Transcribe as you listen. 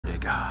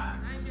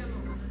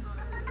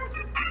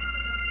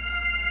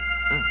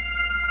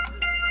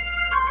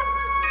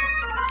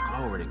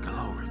Glory,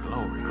 glory,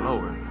 glory,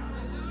 glory.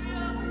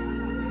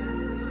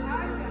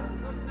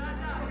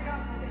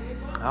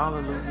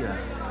 Hallelujah.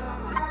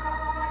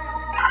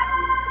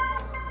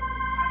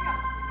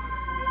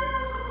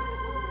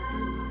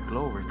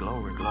 Glory,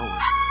 glory, glory.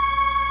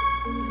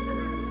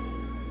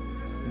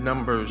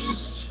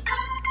 Numbers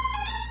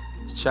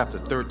chapter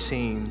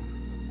 13.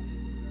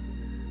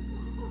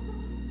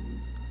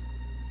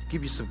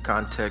 Give you some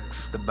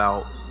context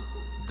about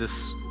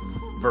this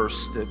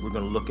verse that we're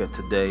going to look at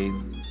today.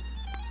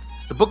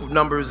 The book of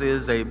Numbers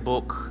is a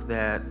book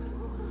that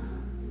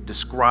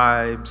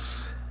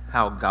describes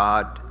how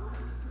God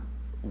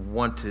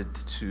wanted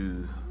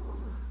to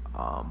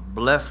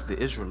bless the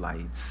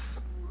Israelites.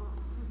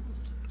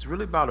 It's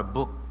really about a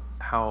book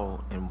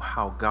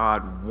how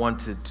God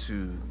wanted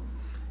to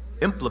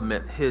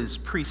implement his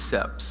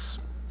precepts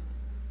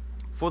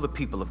for the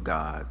people of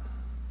God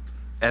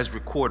as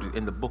recorded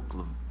in the book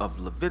of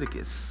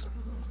Leviticus.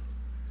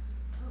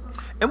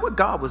 And what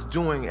God was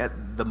doing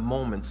at the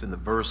moments in the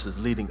verses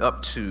leading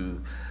up to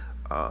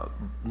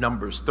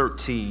Numbers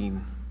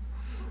 13,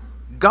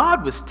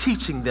 God was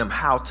teaching them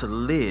how to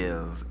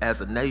live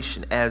as a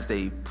nation as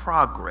they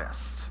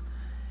progressed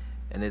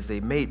and as they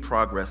made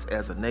progress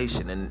as a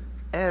nation. And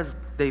as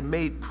they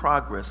made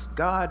progress,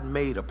 God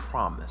made a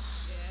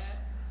promise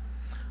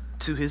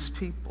to his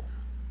people.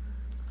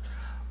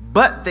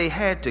 But they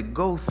had to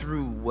go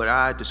through what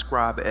I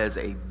describe as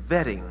a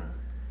vetting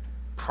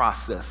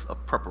process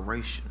of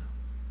preparation.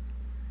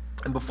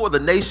 And before the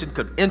nation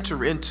could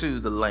enter into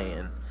the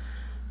land,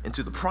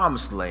 into the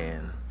promised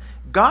land,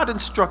 God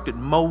instructed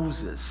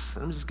Moses.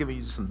 I'm just giving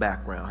you some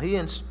background. He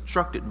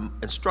instructed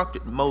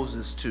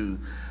Moses to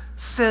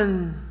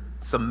send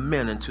some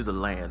men into the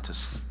land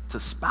to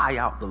spy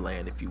out the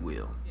land, if you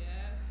will. Yeah.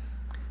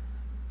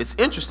 It's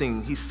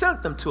interesting. He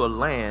sent them to a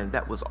land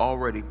that was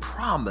already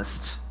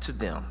promised to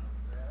them.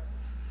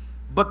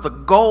 But the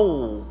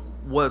goal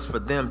was for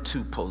them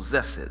to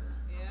possess it.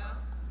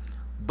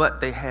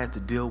 But they had to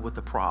deal with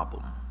the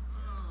problem.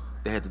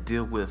 They had to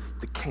deal with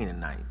the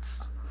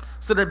Canaanites.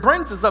 So that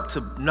brings us up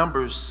to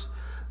Numbers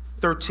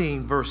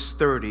 13, verse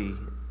 30.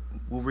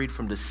 We'll read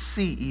from the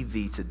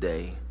CEV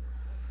today.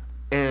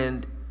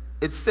 And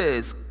it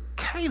says,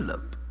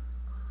 Caleb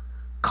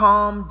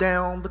calmed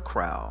down the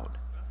crowd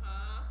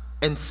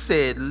and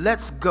said,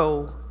 let's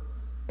go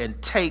and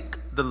take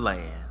the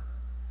land.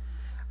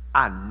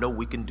 I know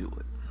we can do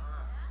it.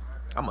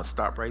 I'm going to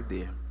stop right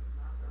there.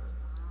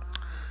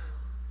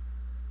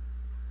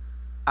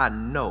 I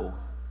know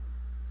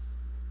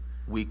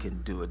we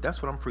can do it.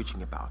 That's what I'm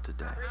preaching about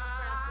today.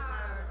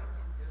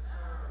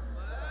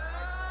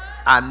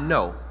 I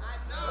know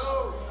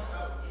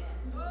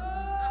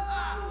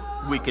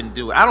we can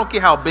do it. I don't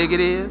care how big it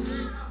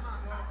is.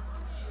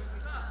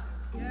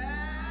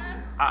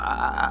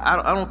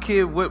 I don't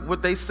care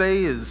what they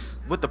say is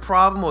what the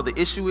problem or the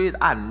issue is.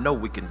 I know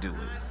we can do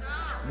it.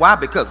 Why?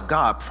 Because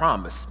God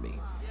promised me.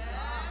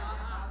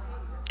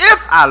 If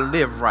I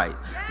live right,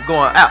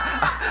 going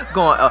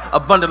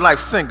Abundant Life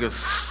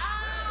Singers,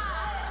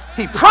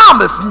 he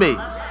promised me.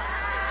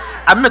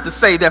 I meant to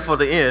say that for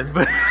the end,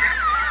 but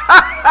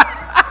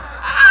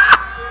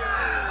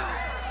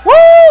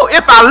woo!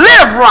 If I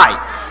live right,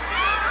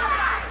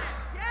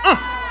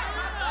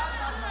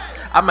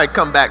 I might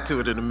come back to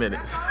it in a minute.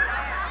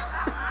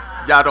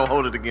 Y'all don't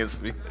hold it against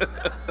me.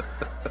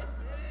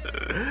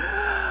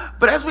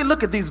 But as we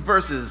look at these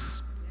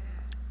verses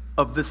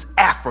of this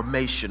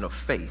affirmation of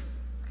faith,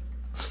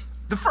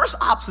 the first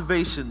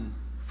observation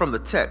from the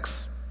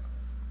text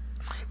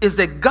is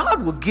that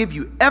God will give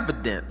you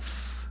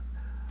evidence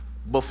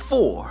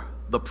before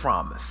the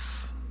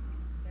promise.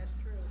 That's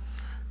true.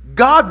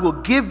 God will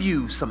give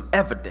you some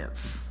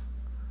evidence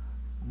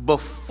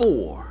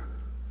before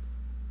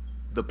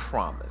the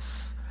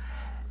promise.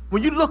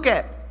 When you look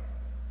at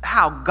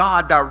how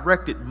God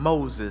directed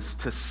Moses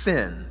to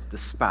send the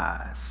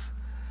spies,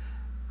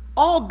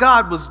 all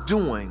God was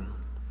doing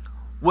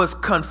was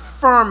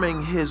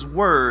confirming his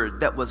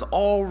word that was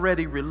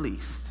already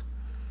released.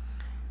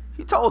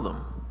 He told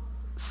them,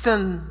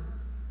 send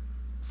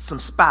some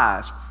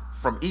spies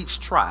from each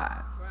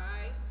tribe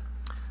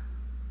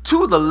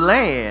to the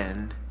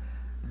land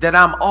that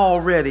I'm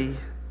already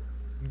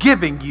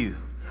giving you.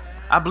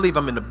 I believe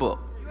I'm in the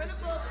book. You're in the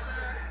book, sir.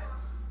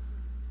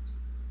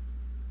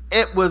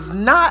 It was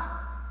not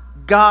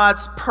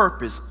God's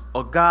purpose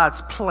or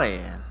God's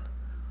plan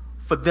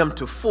for them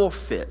to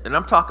forfeit. And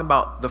I'm talking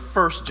about the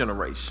first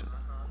generation,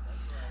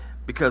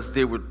 because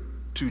there were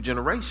two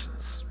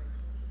generations.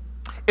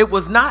 It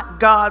was not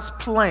God's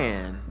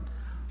plan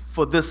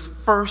for this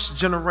first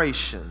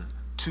generation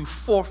to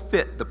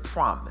forfeit the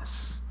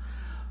promise.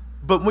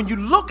 But when you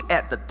look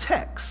at the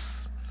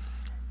text,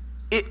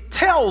 it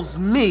tells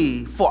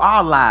me for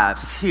our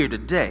lives here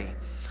today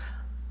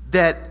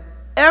that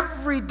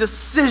every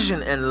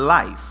decision in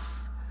life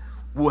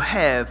will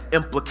have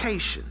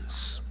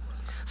implications.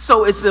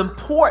 So it's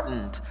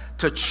important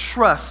to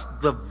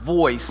trust the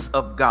voice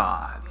of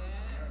God.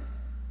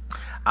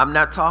 I'm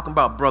not talking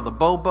about Brother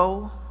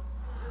Bobo,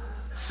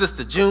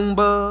 Sister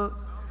Junebug.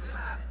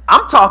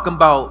 I'm talking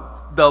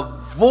about the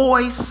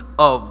voice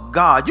of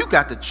God. You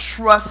got to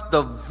trust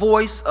the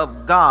voice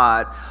of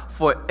God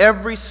for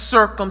every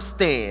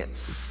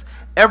circumstance,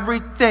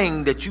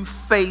 everything that you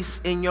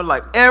face in your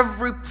life,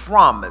 every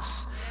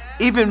promise,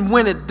 even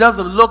when it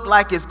doesn't look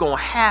like it's going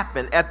to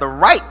happen at the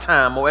right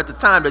time or at the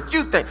time that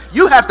you think.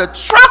 You have to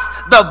trust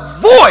the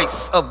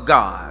voice of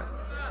God.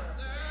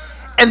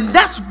 And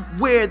that's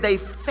where they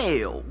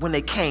failed when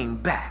they came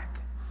back.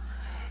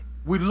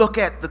 We look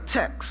at the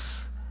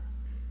text,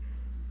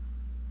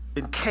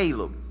 and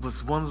Caleb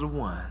was one of the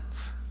ones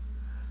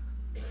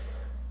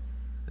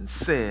and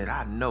said,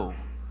 I know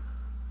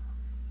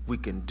we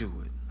can do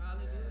it.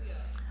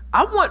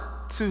 I want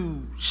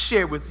to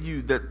share with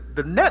you that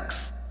the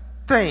next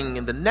thing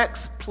and the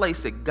next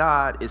place that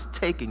God is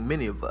taking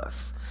many of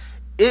us,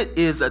 it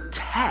is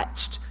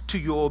attached to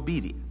your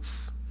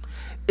obedience.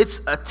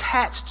 It's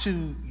attached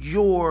to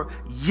your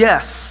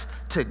yes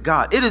to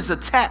God. It is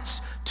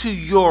attached to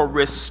your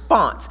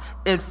response.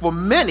 And for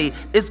many,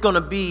 it's going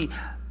to be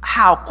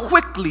how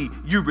quickly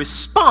you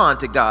respond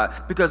to God.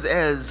 Because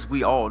as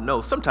we all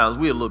know, sometimes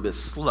we're a little bit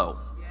slow.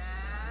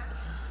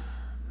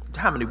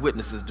 How many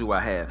witnesses do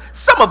I have?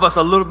 Some of us are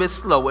a little bit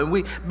slow,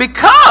 and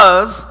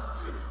because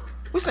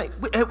we say,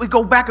 we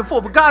go back and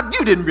forth. But God,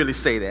 you didn't really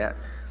say that.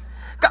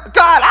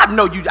 God, I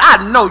know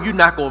you're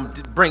not going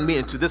to bring me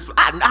into this.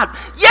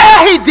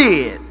 Yeah, he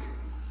did.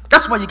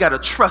 That's why you got to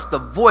trust the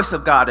voice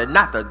of God and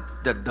not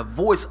the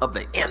voice of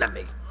the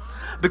enemy.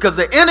 Because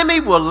the enemy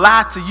will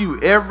lie to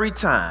you every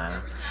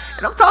time.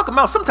 And I'm talking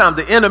about sometimes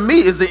the enemy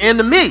is the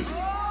enemy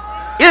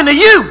into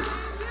you.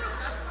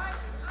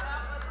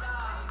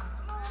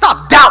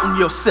 Stop doubting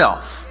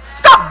yourself.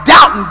 Stop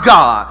doubting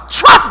God.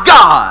 Trust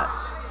God.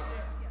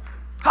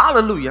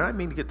 Hallelujah. I didn't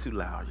mean to get too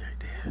loud right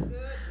there.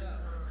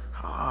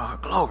 Oh,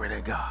 glory to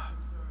God.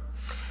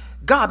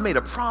 God made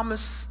a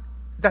promise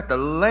that the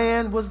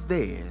land was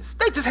theirs.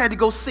 They just had to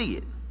go see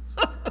it.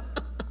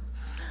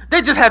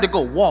 They just had to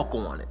go walk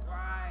on it.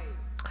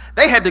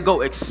 They had to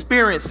go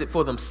experience it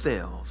for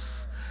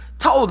themselves.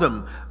 Told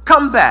them,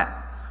 come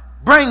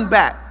back. Bring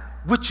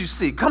back what you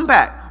see. Come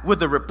back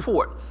with a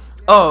report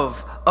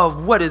of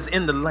what is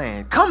in the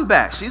land. Come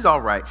back. She's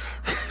all right.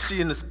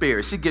 She in the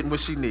spirit. She getting what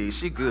she needs.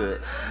 She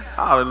good.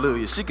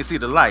 Hallelujah. She can see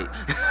the light.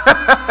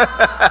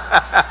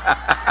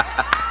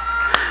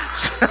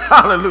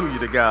 Hallelujah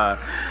to God.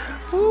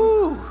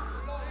 Woo.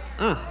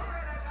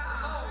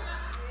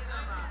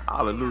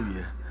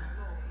 Hallelujah.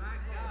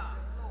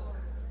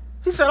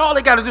 He said all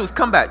they got to do is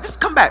come back. Just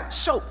come back.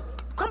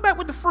 Come back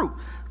with the fruit.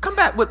 Come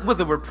back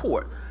with a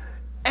report.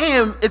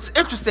 And it's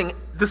interesting,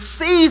 the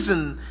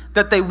season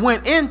that they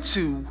went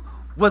into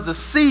was a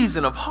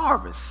season of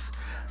harvest.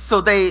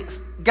 So they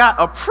got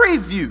a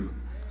preview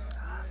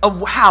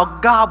of how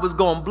God was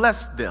going to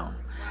bless them.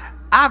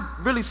 I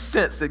really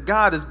sense that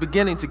God is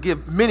beginning to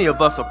give many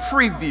of us a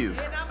preview.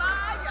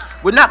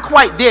 We're not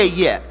quite there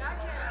yet,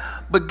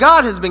 but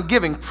God has been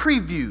giving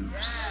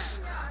previews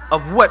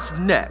of what's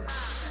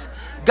next.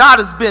 God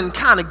has been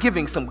kind of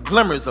giving some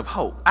glimmers of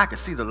hope. I can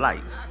see the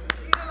light.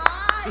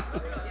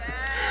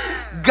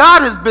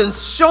 God has been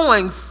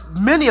showing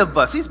many of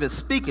us, he's been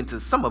speaking to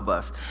some of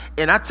us.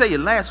 And I tell you,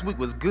 last week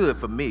was good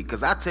for me,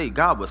 because I tell you,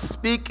 God was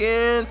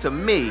speaking to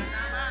me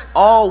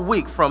all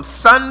week from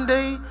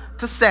Sunday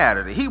to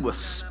Saturday. He was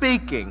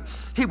speaking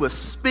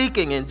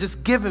and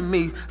just giving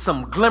me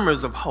some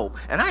glimmers of hope.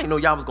 And I didn't know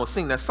y'all was going to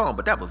sing that song,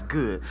 but that was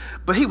good.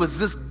 But he was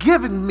just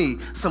giving me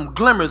some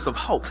glimmers of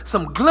hope,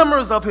 some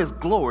glimmers of his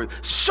glory,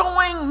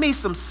 showing me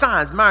some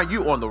signs. Myron,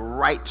 you're on the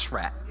right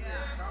track.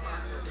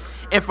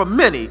 And for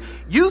many,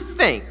 you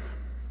think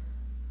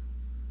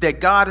that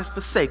God has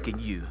forsaken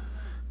you.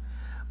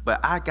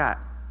 But I got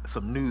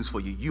some news for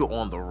you. You're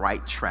on the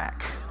right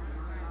track.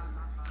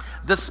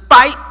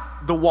 Despite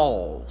the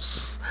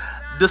walls,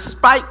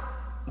 despite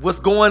what's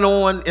going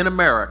on in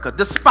America,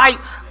 despite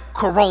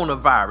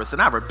coronavirus,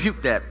 and I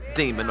rebuke that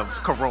demon of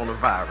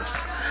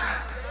coronavirus.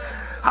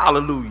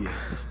 Hallelujah.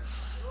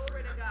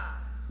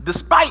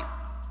 Despite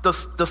the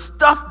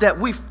stuff that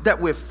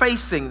we're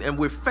facing and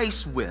we're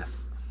faced with,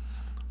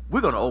 we're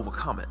going to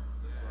overcome it.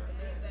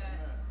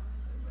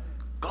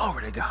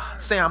 Glory to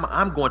God. Say,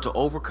 I'm going to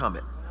overcome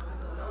it.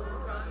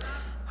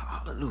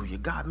 Hallelujah.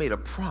 God made a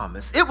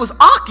promise. It was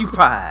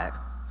occupied,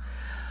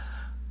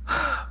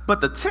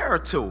 but the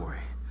territory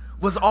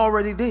was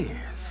already theirs.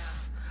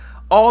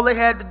 All they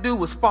had to do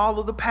was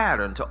follow the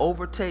pattern to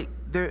overtake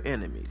their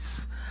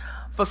enemies.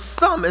 For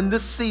some in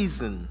this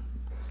season,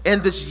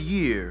 in this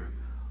year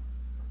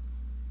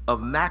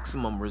of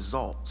maximum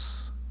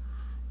results,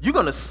 you're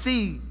going to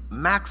see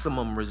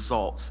maximum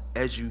results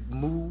as you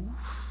move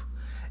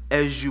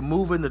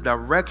in the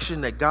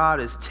direction that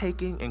God is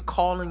taking and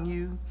calling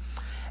you.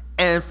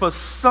 And for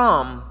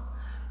some,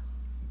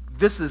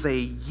 this is a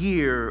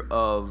year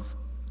of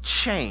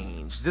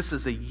change. This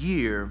is a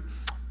year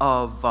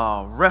of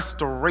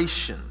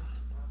restoration.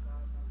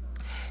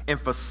 And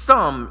for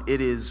some,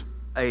 it is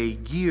a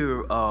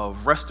year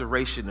of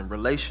restoration in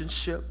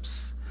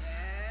relationships.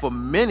 For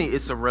many,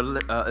 it's a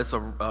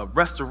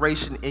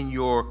restoration in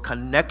your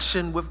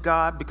connection with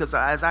God, because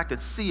as I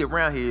could see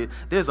around here,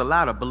 there's a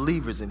lot of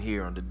believers in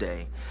here on the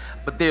day.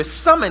 But there's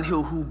some in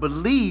here who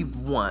believed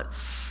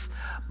once,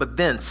 but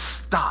then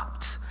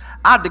stopped.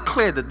 I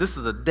declare that this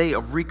is a day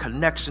of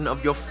reconnection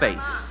of your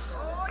faith.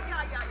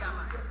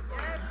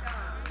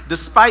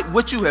 Despite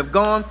what you have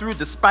gone through,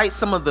 despite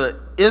some of the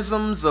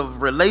isms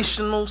of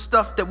relational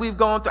stuff that we've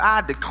gone through, I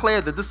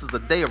declare that this is a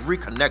day of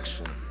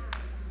reconnection.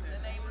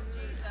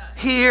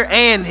 Here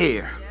and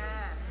here.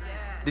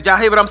 Did y'all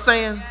hear what I'm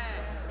saying?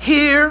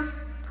 Here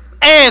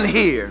and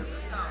here.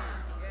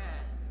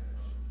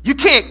 You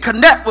can't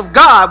connect with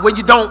God when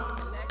you don't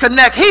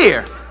connect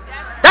here.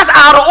 That's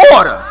out of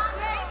order.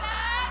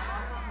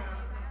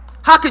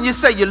 How can you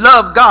say you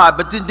love God,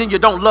 but then you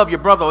don't love your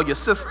brother or your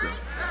sister?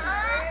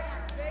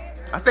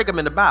 I think I'm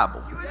in the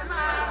Bible.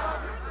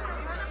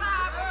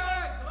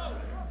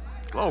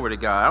 Glory to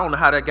God. I don't know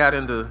how that got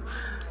into...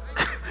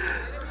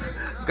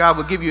 God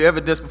will give you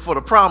evidence before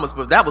the promise,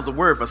 but that was a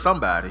word for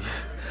somebody.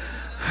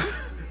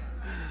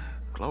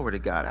 Glory to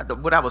God.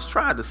 What I was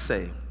trying to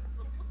say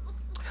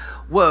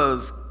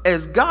was,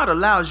 as God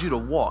allows you to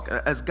walk,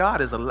 as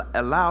God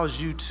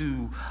allows you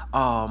to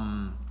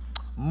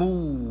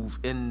move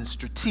in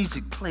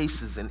strategic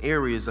places and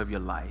areas of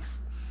your life,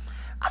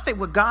 I think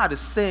what God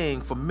is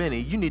saying for many,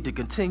 you need to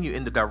continue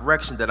in the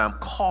direction that I'm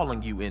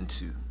calling you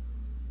into.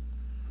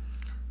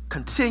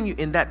 Continue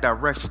in that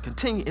direction.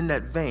 Continue in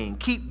that vein.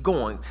 Keep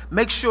going.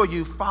 Make sure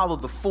you follow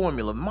the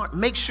formula.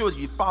 Make sure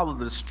you follow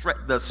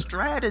the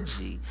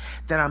strategy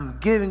that I'm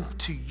giving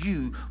to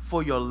you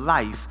for your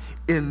life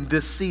in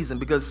this season.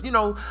 Because, you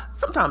know,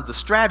 sometimes the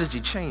strategy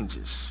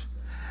changes.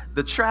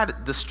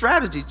 The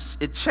strategy,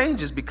 it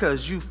changes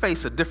because you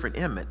face a different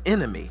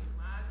enemy.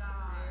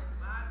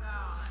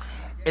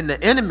 And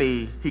the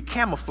enemy, he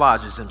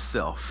camouflages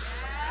himself.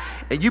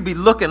 And you be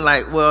looking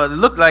like, well, it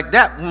looked like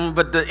that,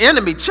 but the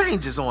enemy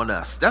changes on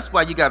us. That's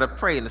why you got to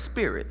pray in the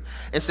spirit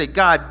and say,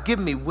 God, give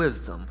me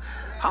wisdom.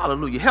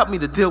 Hallelujah. Help me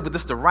to deal with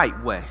this the right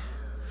way.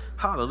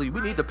 Hallelujah.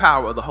 We need the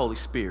power of the Holy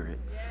Spirit.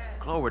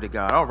 Glory to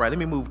God. All right, let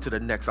me move to the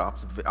next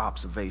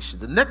observation.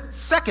 The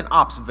second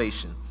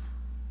observation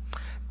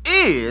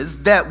is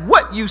that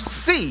what you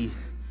see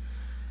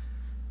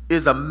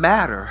is a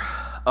matter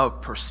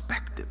of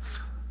perspective.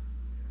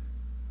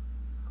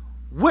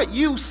 What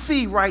you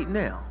see right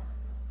now,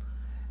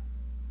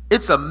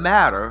 it's a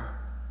matter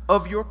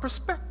of your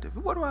perspective.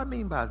 What do I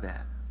mean by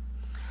that?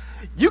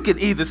 You can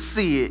either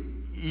see it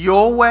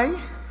your way,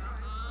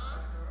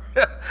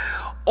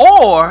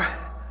 or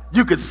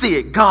you can see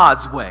it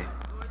God's way.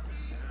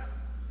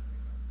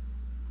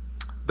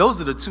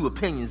 Those are the two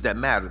opinions that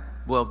matter.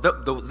 Well,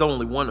 there's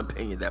only one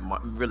opinion that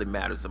really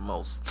matters the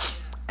most,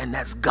 and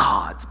that's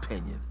God's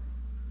opinion.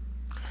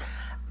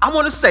 I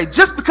want to say,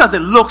 just because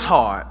it looks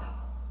hard,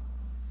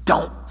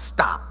 don't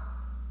stop.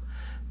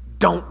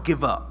 Don't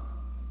give up.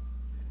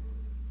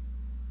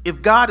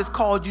 If God has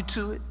called you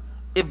to it,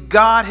 if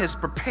God has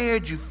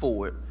prepared you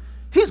for it,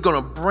 he's going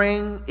to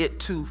bring it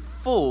to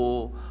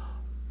full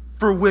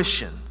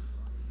fruition.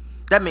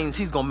 That means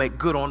he's going to make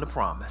good on the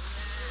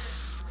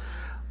promise.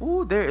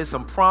 Ooh, there is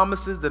some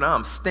promises that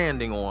I'm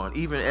standing on,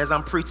 even as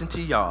I'm preaching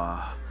to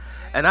y'all.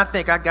 And I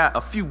think I got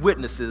a few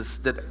witnesses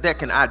that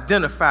can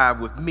identify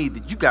with me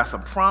that you got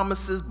some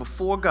promises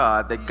before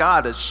God that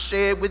God has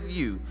shared with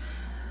you.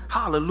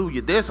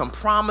 Hallelujah. There's some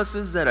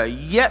promises that are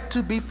yet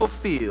to be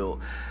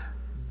fulfilled.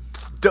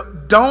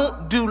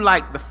 Don't do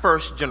like the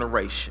first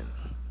generation.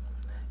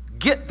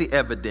 Get the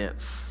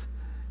evidence.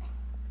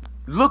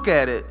 Look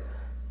at it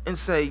and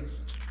say,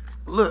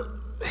 look,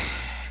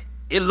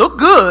 it looked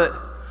good,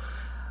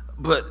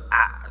 but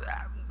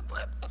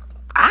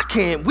I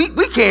can't,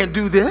 we can't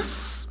do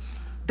this.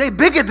 They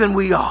bigger than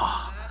we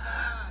are.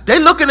 They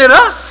looking at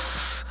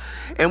us,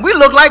 and we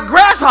look like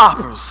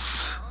grasshoppers.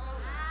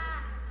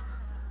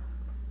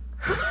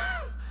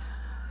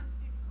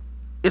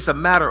 It's a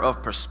matter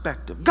of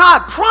perspective.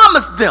 God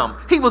promised them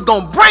he was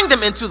going to bring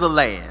them into the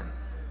land.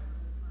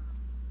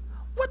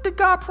 What did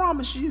God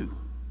promise you?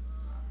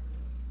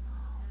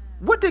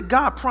 What did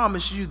God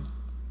promise you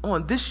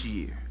on this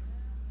year?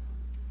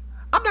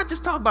 I'm not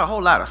just talking about a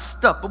whole lot of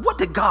stuff, but what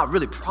did God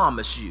really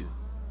promise you?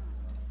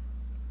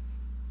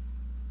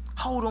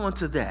 Hold on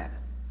to that.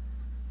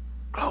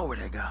 Glory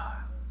to God.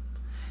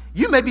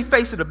 You may be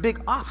facing a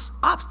big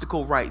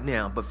obstacle right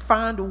now, but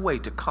find a way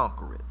to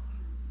conquer it.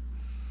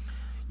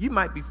 You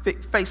might be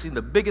facing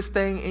the biggest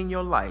thing in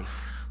your life.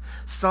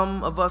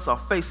 Some of us are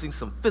facing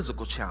some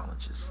physical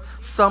challenges.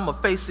 Some are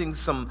facing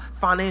some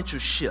financial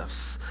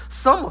shifts.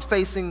 Some are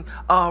facing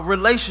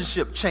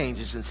relationship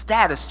changes and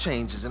status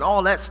changes and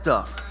all that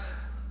stuff.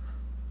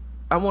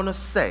 I want to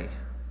say,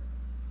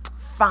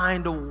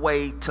 find a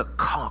way to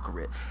conquer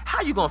it. How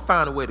are you going to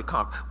find a way to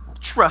conquer?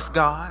 Trust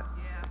God.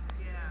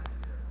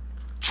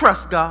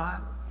 Trust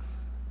God.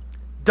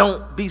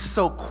 Don't be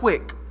so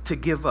quick to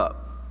give up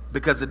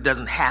because it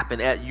doesn't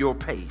happen at your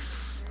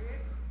pace.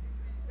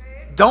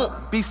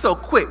 Don't be so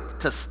quick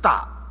to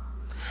stop.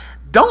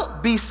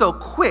 Don't be so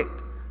quick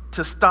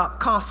to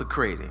stop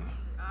consecrating.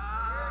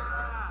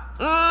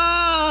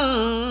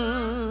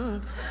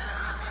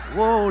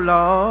 Whoa,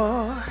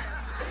 Lord.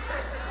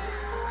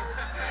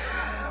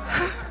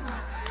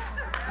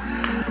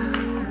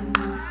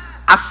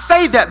 I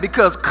say that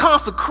because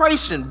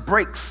consecration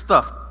breaks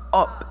stuff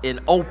up and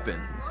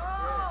open.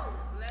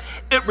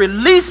 It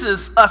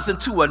releases us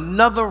into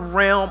another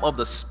realm of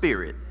the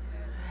spirit.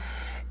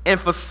 And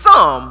for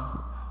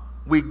some,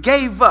 we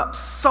gave up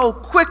so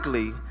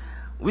quickly.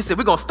 We said,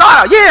 we're going to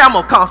start out. Yeah, I'm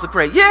going to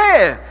consecrate.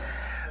 Yeah.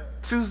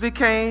 Tuesday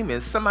came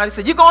and somebody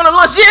said, you going to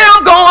lunch? Yeah,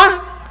 I'm going.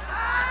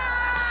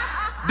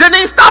 Didn't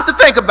even stop to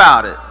think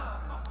about it.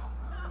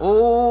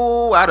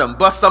 Oh, I done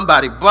bust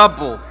somebody's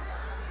bubble.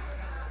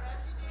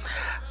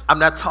 I'm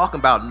not talking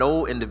about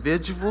no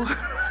individual.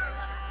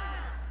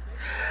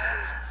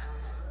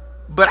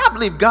 But I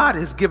believe God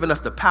has given us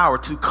the power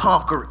to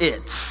conquer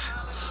it.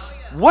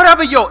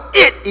 Whatever your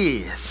it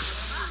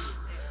is.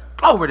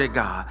 Glory to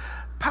God.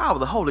 Power of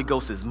the Holy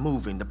Ghost is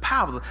moving. The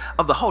power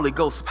of the Holy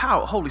Ghost,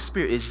 power of the Holy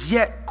Spirit is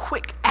yet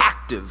quick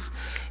active.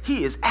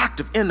 He is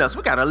active in us.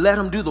 We got to let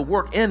him do the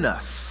work in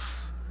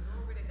us.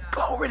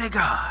 Glory to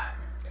God.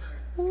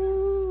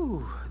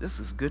 Ooh, this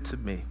is good to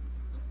me.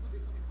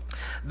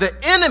 The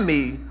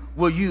enemy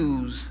will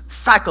use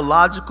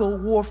psychological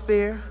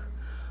warfare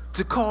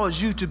to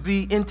cause you to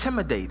be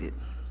intimidated.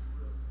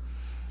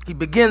 He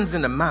begins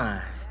in the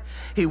mind.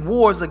 He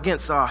wars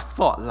against our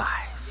thought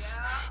life.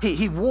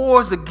 He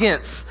wars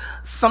against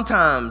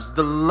sometimes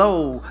the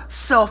low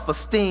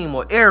self-esteem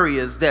or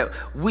areas that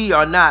we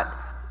are not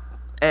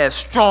as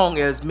strong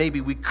as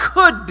maybe we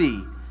could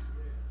be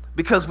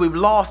because we've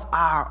lost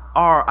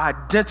our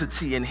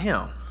identity in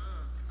him.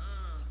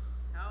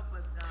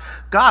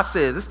 God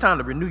says it's time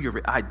to renew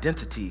your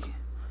identity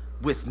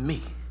with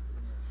me.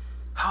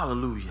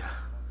 Hallelujah.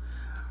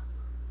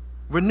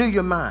 Renew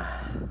your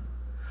mind.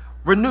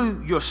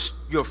 Renew your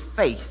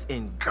faith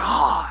in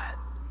God.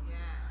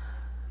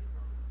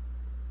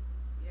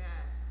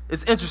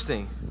 It's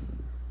interesting.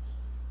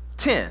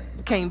 10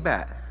 came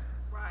back.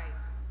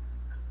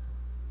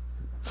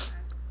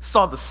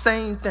 Saw the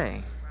same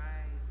thing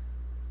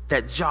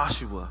that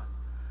Joshua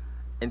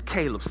and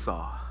Caleb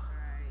saw.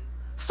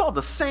 Saw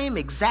the same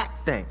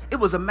exact thing. It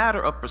was a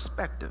matter of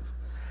perspective.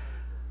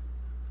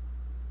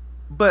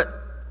 But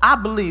I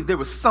believe there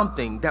was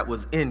something that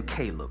was in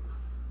Caleb.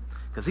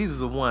 Because he was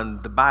the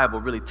one the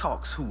Bible really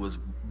talks who was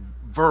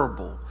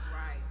verbal.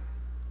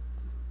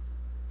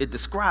 It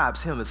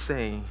describes him as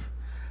saying,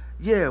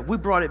 yeah, we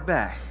brought it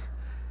back.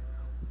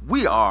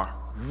 We are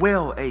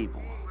well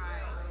able.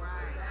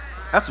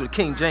 That's what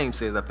King James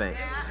says, I think.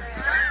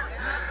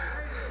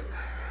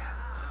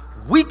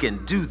 We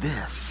can do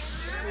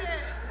this.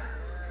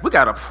 We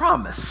got a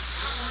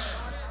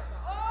promise.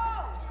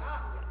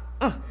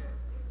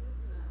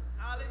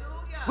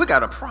 We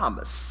got a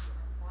promise.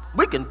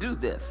 We can do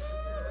this.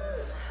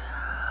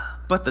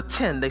 But the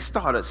 10, they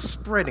started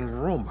spreading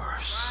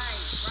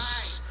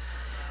rumors.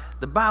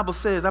 The Bible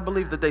says, I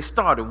believe that they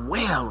started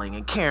wailing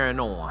and carrying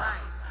on.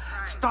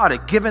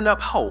 Started giving up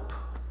hope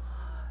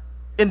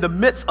in the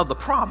midst of the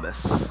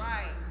promise.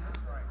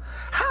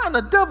 How in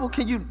the devil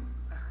can you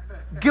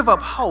give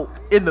up hope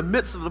in the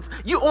midst of the...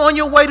 You're on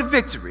your way to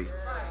victory.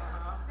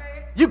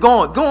 You're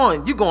going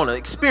to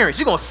experience.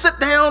 You're going to sit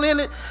down in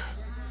it.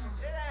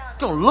 You're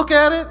going to look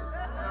at it.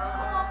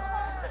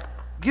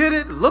 Get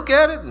it, look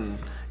at it, and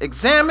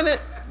examine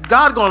it.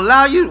 God's going to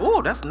allow you.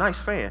 Oh, that's a nice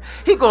fan.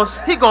 He going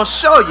to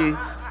show you.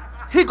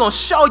 He's going to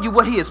show you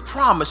what he has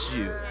promised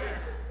you.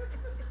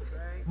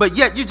 But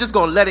yet you're just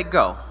going to let it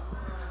go.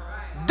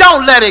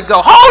 Don't let it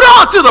go.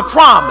 Hold on to the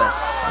promise.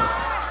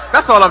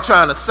 That's all I'm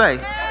trying to say.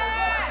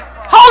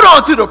 Hold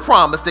on to the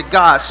promise that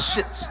God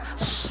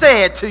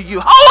said to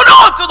you. Hold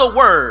on to the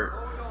word.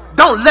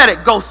 Don't let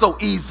it go so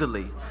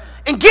easily.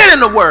 And get in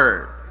the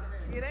word.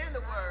 Get in the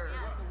word.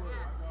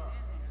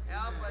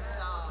 Help us,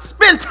 God.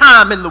 Spend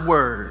time in the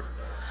word.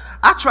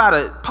 I try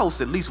to post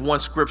at least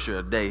one scripture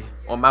a day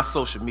on my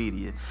social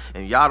media,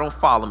 and y'all don't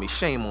follow me.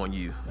 Shame on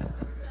you.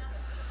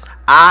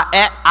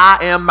 I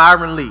am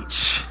Myron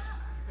Leach.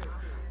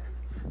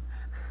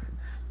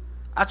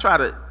 I try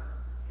to,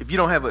 if you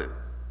don't have an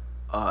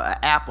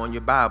app on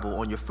your Bible,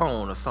 on your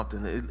phone or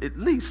something, at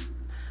least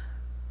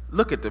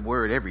look at the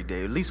word every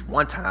day, at least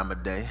one time a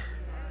day.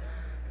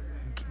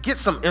 Get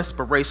some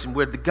inspiration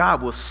where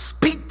God will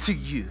speak to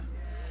you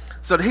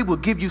so that he will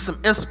give you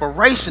some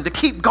inspiration to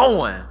keep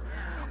going.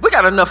 We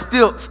got enough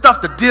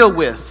stuff to deal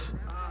with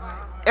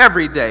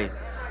every day.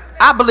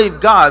 I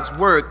believe God's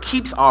word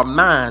keeps our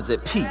minds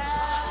at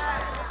peace.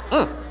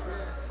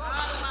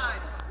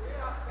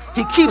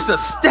 He keeps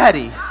us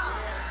steady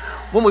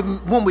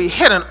when we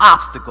hit an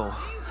obstacle.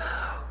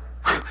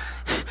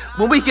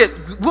 When we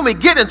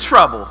get in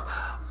trouble,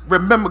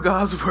 remember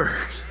God's word.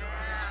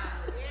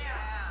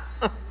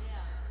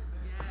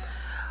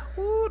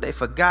 Ooh, they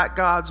forgot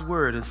God's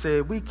word and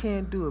said, we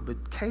can't do it.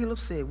 But Caleb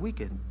said, we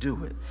can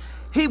do it.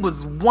 He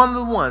was one of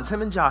the ones,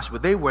 him and Joshua,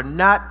 they were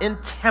not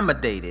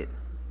intimidated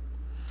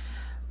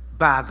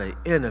by the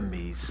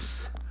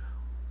enemy's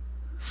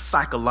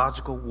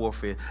psychological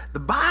warfare. The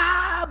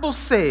Bible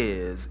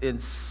says in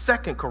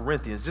 2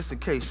 Corinthians, just in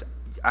case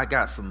I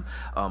got some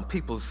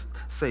people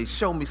say,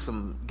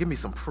 give me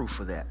some proof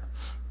for that.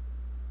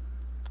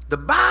 The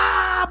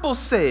Bible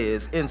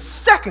says in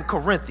 2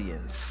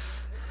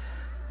 Corinthians,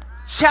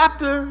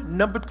 chapter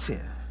number 10,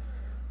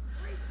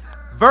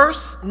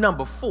 verse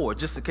number 4,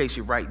 just in case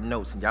you're writing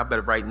notes, and y'all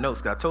better write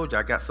notes, because I told you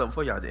I got something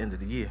for y'all at the end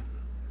of the year.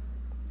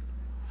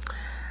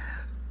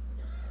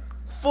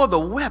 For the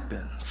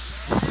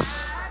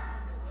weapons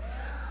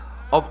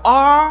of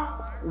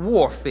our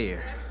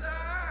warfare,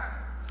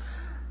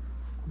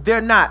 they're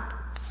not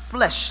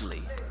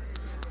fleshly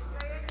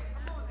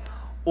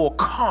or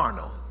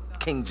carnal,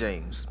 King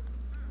James,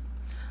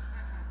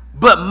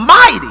 but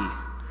mighty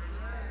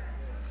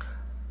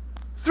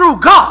through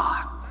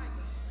God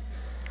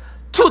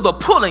to the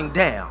pulling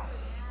down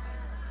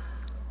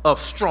of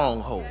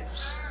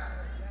strongholds.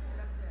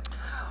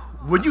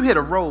 When you hit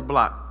a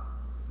roadblock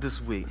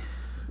this week,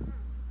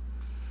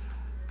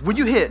 when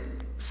you hit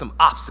some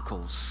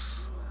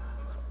obstacles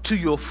to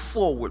your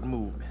forward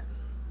movement,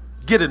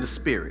 get in the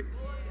spirit.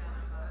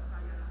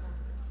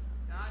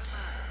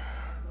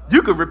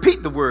 You can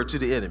repeat the word to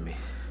the enemy.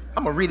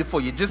 I'm going to read it for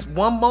you just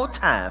one more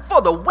time.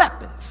 For the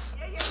weapons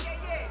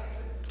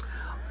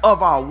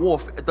of our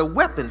warfare, the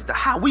weapons,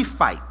 how we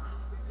fight,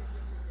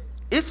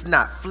 it's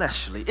not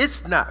fleshly,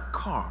 it's not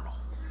carnal.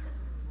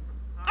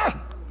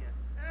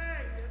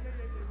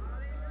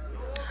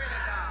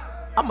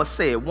 I'm going to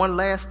say it one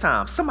last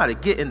time. Somebody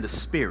get in the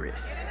spirit.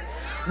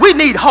 We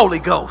need Holy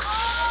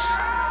Ghost.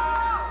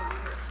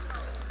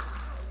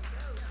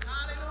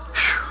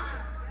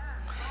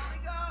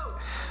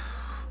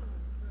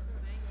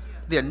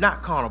 They're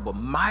not carnal, but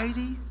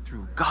mighty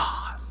through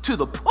God to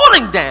the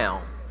pulling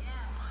down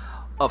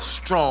of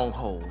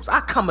strongholds. I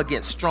come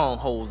against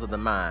strongholds of the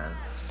mind.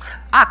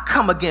 I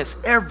come against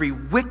every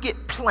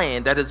wicked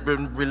plan that has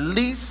been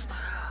released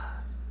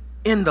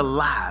in the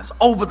lives,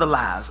 over the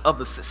lives of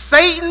the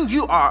Satan.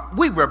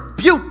 We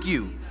rebuke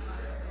you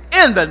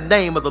in the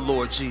name of the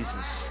Lord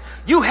Jesus.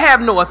 You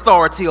have no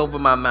authority over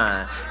my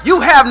mind.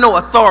 You have no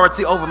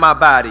authority over my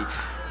body.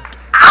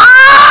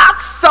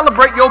 I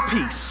celebrate your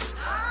peace.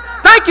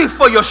 Thank you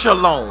for your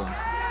shalom.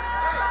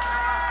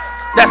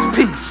 That's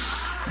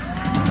peace.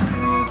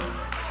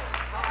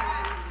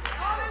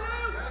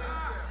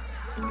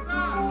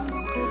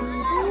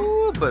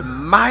 Ooh, but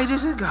mighty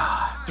to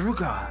God, through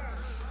God,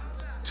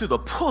 to the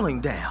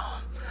pulling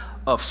down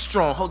of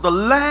strongholds. The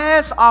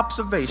last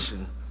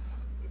observation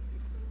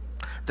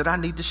that I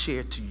need to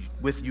share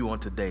with you on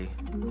today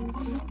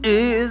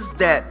is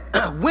that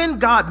when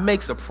God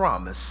makes a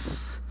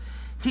promise,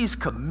 he's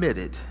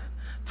committed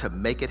to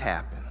make it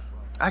happen.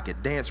 I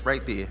could dance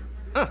right there.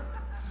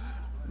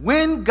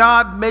 When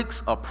God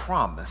makes a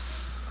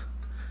promise,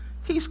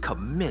 he's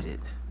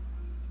committed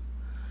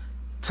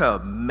to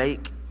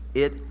make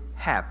it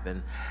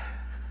happen.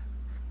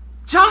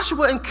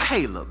 Joshua and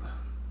Caleb,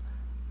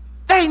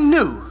 they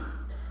knew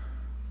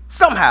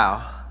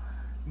somehow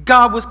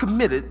God was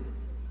committed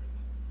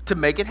to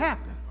make it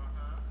happen.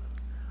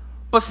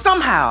 But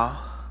somehow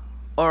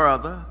or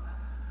other,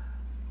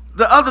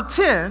 the other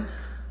 10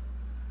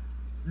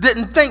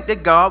 didn't think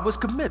that God was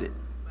committed.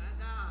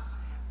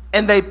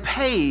 And they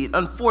paid,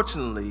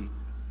 unfortunately,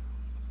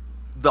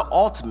 the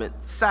ultimate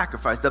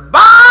sacrifice. The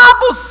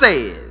Bible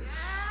says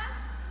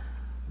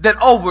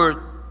that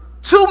over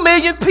 2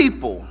 million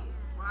people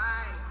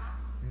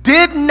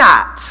did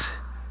not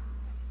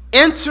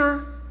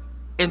enter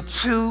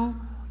into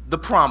the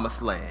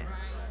promised land.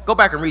 Go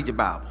back and read your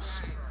Bibles.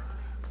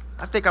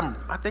 I think I'm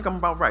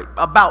about right.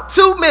 About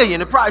 2 million.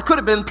 It probably could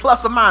have been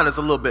plus or minus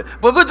a little bit,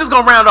 but we're just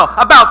going to round off.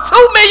 About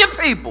 2 million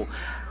people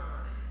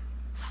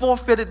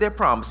forfeited their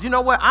promise. You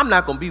know what? I'm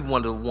not going to be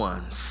one of the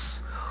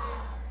ones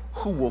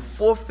who will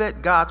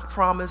forfeit God's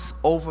promise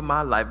over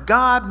my life.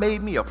 God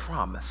made me a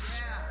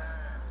promise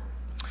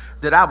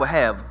that I would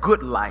have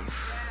good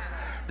life,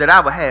 that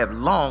I would have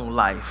long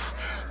life.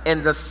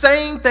 And the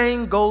same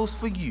thing goes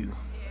for you.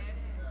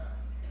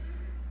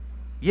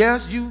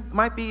 Yes, you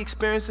might be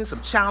experiencing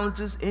some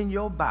challenges in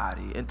your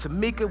body. And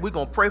Tamika, we're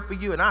going to pray for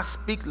you, and I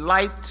speak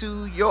life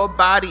to your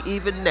body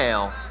even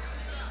now.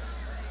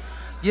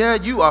 Yeah,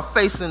 you are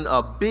facing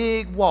a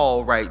big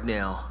wall right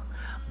now.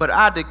 But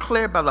I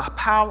declare by the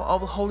power of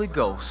the Holy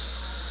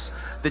Ghost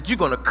that you're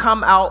going to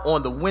come out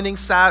on the winning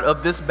side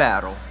of this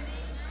battle.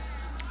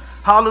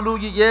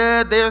 Hallelujah.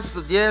 Yeah,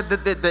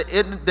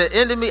 the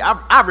enemy,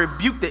 I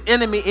rebuke the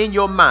enemy in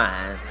your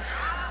mind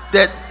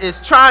that is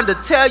trying to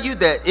tell you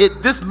that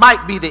this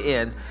might be the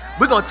end.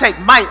 We're going to take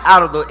might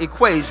out of the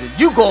equation.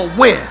 You're going to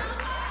win.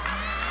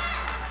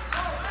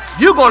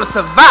 You're going to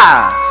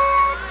survive.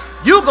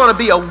 You're going to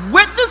be a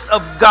witness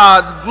of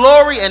God's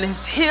glory and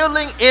his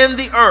healing in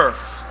the earth.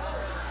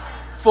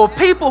 For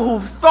people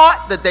who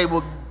thought that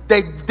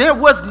there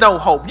was no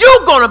hope,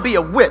 you're going to be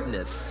a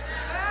witness.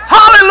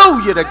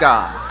 Hallelujah to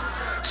God.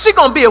 She's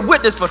going to be a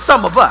witness for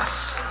some of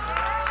us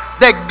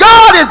that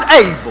God is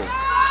able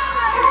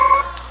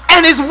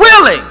and is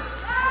willing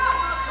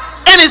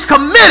and is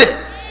committed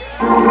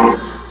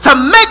to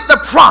make the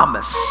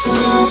promise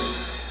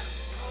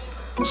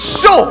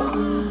sure.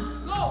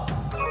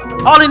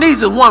 All he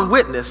needs is one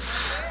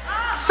witness.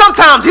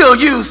 Sometimes he'll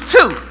use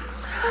two.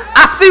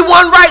 I see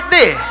one right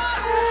there.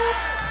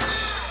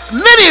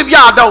 Many of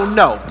y'all don't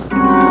know.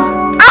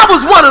 I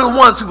was one of the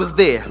ones who was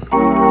there.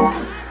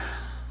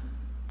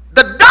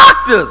 The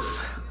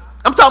doctors,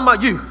 I'm talking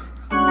about you,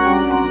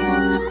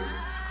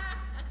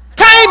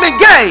 came and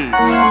gave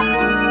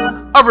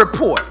a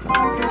report.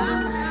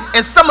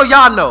 And some of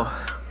y'all know,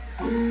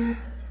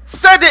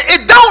 said that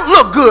it don't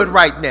look good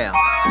right now.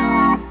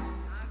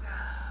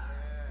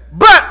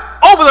 But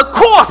over the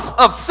course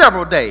of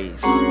several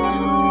days,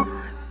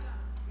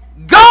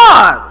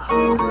 God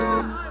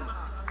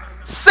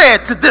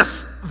said to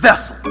this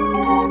vessel,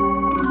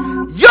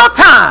 your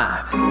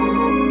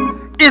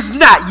time is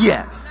not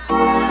yet.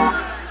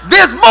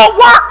 There's more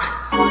work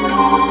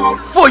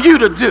for you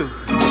to do.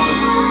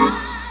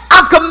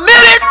 I'm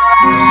committed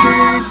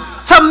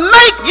to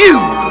make you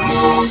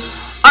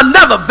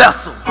another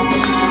vessel.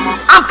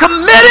 I'm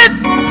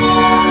committed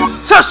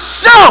to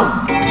show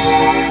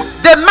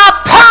that my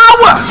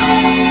power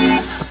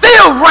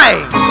still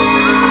reigns.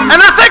 And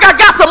I think I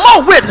got some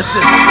more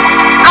witnesses.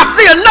 I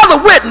see another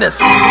witness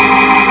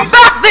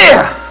back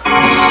there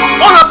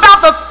on about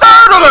the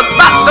third or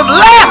the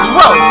last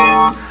row.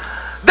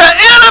 The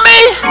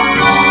enemy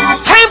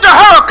came to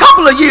her a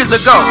couple of years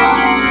ago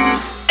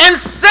and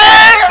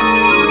said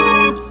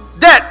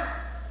that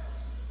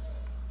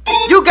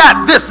you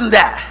got this and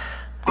that.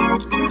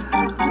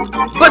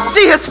 But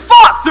she has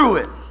fought through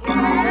it.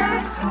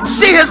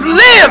 She has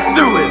lived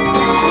through it.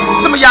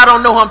 Some of y'all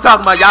don't know who I'm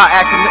talking about. Y'all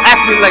ask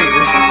me later.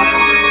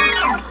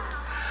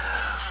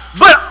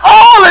 But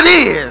all it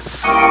is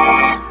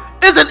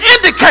an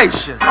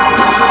indication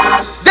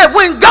that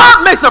when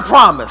God makes a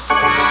promise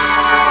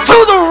to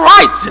the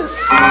righteous,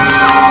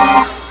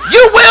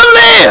 you will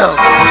live.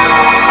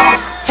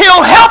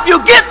 He'll help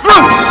you get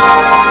through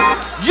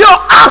your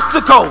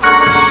obstacles.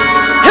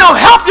 He'll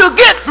help you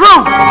get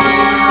through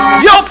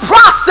your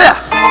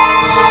process.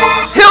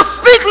 He'll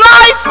speak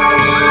life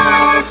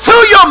to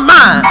your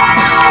mind.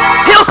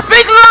 He'll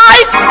speak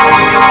life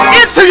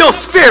into your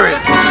spirit.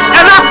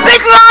 And I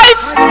speak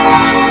life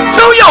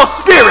to your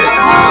spirit.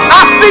 I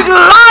speak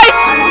life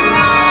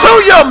to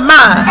your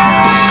mind.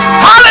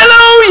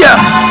 Hallelujah.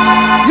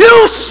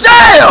 You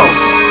shall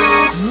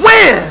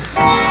win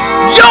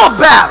your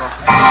battle.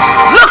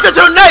 Look at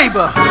your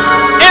neighbor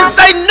and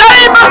say,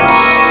 neighbor,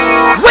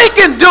 we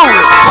can do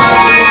it.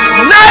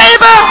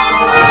 Neighbor,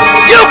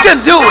 you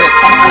can do it.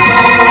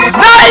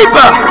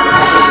 Neighbor,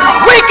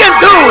 we can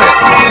do it.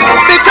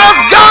 Because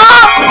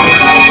God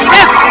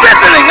is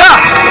strengthening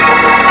us.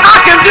 I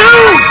can do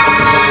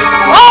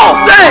all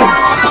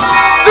things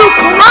through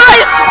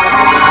Christ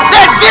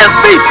that gives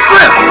me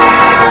strength.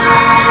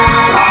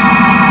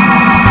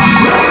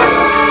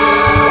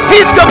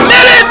 He's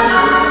committed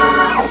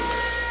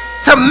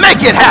to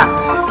make it happen.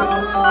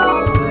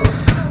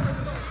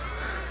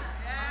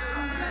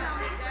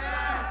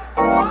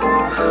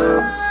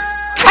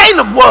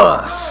 Caleb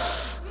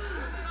was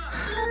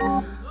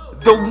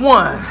the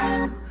one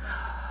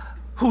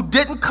who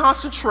didn't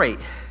concentrate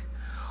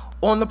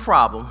on the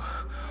problem.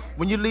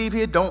 When you leave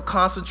here, don't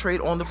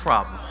concentrate on the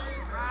problem,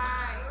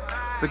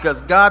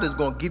 because God is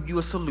going to give you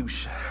a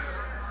solution.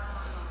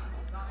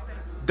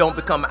 Don't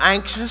become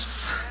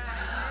anxious.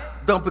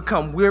 Don't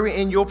become weary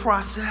in your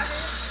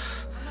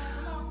process.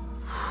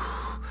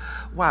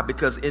 Why?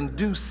 Because in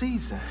due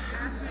season,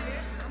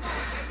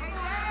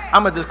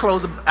 I'm going to just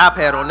close the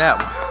iPad on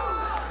that one.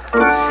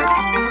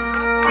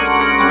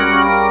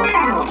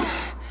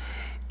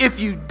 If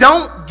you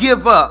don't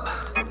give up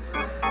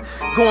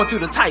going through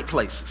the tight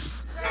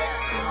places,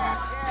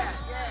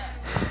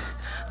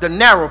 the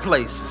narrow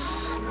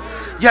places,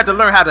 you have to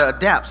learn how to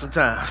adapt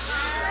sometimes.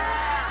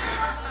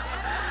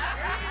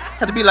 You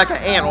have to be like an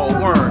ant or a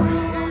worm.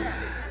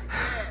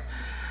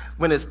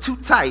 When it's too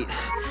tight,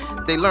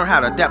 they learn how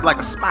to adapt like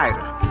a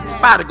spider.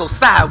 Spider goes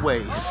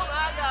sideways.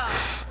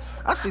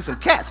 I see some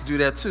cats do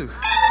that too.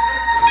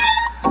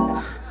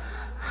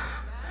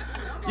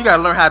 You got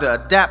to learn how to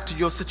adapt to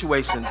your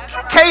situation.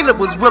 Caleb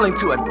was willing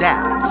to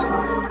adapt.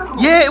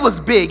 Yeah, it was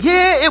big.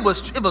 Yeah, it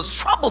was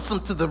troublesome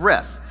to the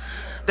rest.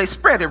 They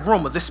spread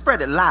rumors. They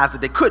spread lies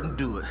that they couldn't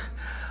do it.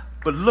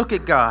 But look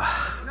at God.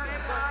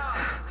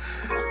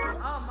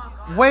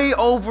 Way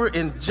over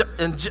in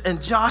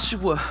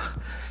Joshua,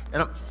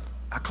 and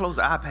I close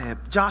the iPad.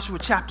 Joshua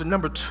chapter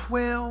number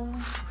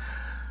 12.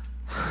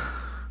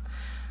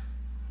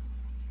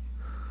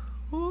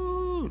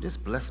 Ooh, this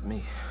blessed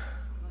me.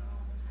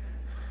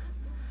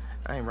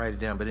 I ain't write it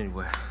down, but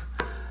anyway.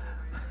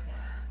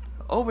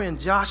 Over in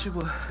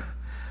Joshua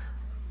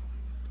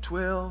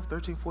 12,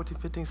 13, 14,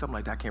 15, something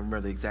like that. I can't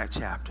remember the exact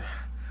chapter.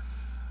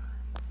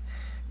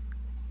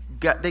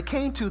 They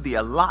came to the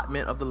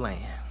allotment of the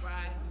land.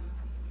 Right.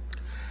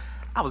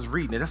 I was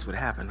reading it. That's what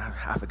happened.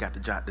 I forgot to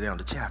jot down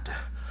the chapter.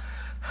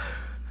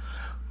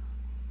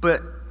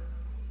 But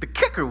the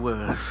kicker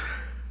was,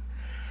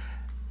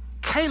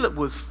 Caleb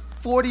was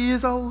 40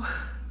 years old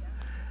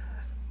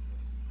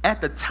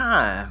at the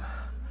time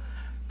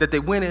that they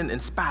went in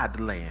and spied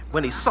the land.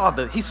 When he had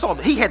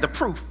the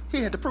proof.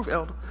 He had the proof,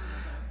 elder.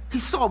 He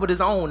saw with his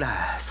own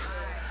eyes.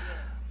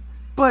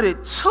 But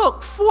it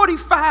took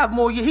 45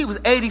 more years. He was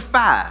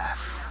 85.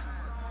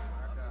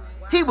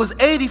 He was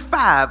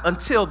 85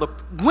 until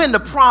when the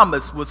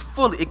promise was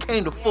it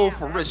came to full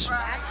fruition.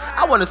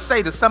 I want to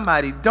say to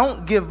somebody,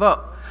 don't give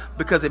up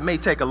because it may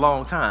take a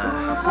long time.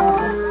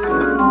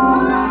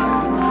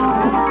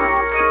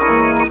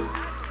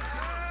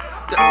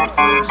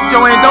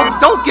 Joanne,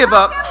 don't give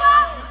up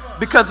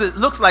because it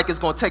looks like it's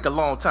going to take a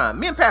long time.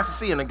 Me and Pastor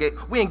C,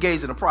 we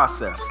engaged in the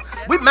process.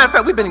 Matter of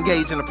fact, we've been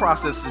engaged in the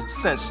process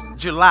since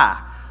July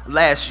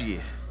last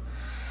year.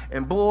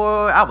 And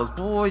boy, I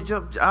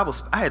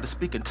had to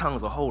speak in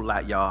tongues a whole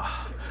lot, y'all,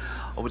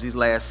 over these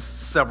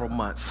last several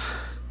months.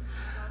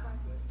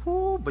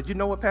 Ooh, but you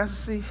know what, Pastor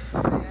C?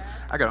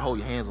 I gotta hold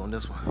your hands on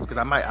this one because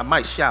I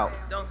might shout.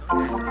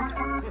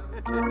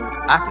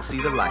 I can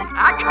see the light.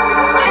 I can see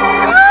the light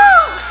too.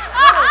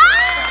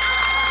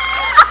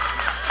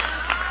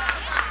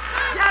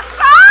 Yes,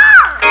 sir.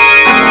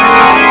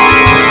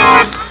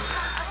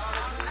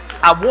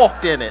 I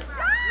walked in it.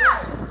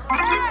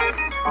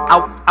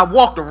 I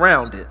walked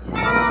around it.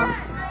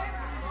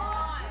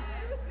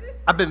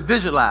 I've been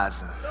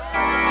visualizing.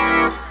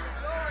 I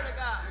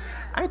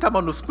ain't talking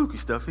about no spooky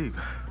stuff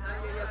either.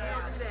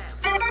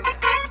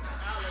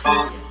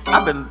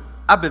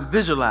 I've been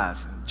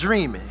visualizing,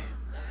 dreaming.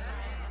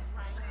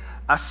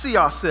 I see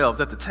ourselves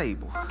at the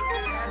table.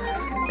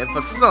 And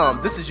for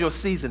some, this is your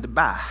season to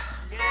buy.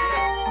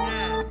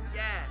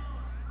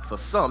 For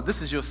some,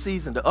 this is your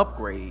season to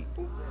upgrade.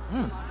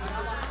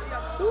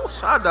 Ooh,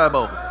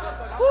 Shadabo.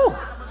 Ooh.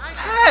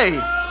 Hey.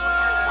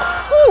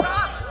 Ooh.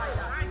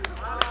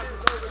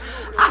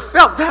 I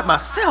felt that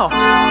myself.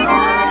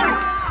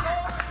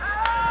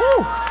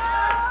 Ooh.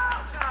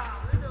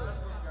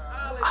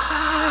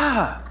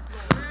 Ah.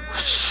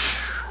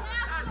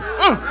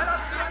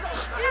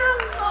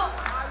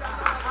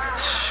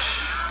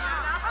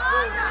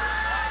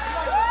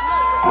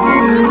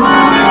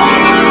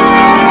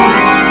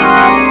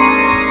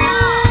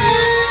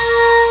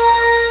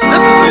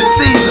 This is a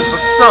season for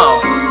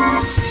some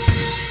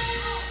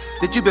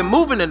that you've been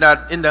moving in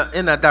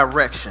that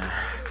direction,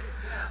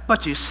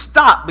 but you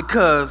stopped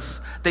because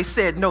they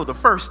said no the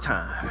first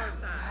time.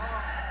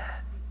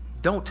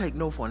 Don't take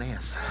no for an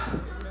answer.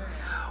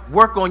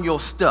 Work on your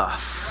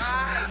stuff.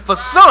 For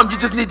some, you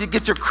just need to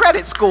get your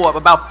credit score up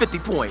about 50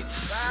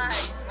 points.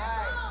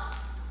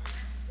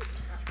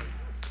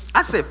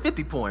 I said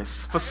 50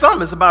 points. For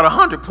some, it's about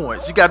 100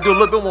 points. You got to do a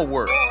little bit more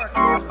work.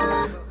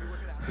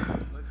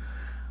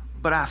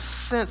 But I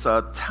sense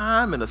a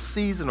time and a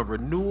season of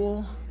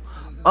renewal,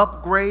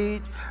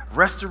 upgrade,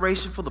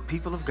 restoration for the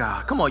people of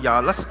God. Come on,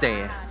 y'all, let's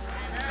stand.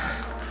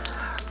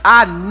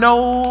 I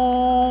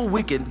know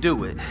we can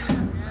do it.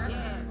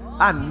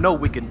 I know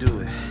we can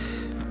do it.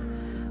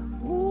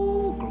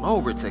 Ooh,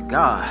 glory to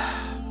God.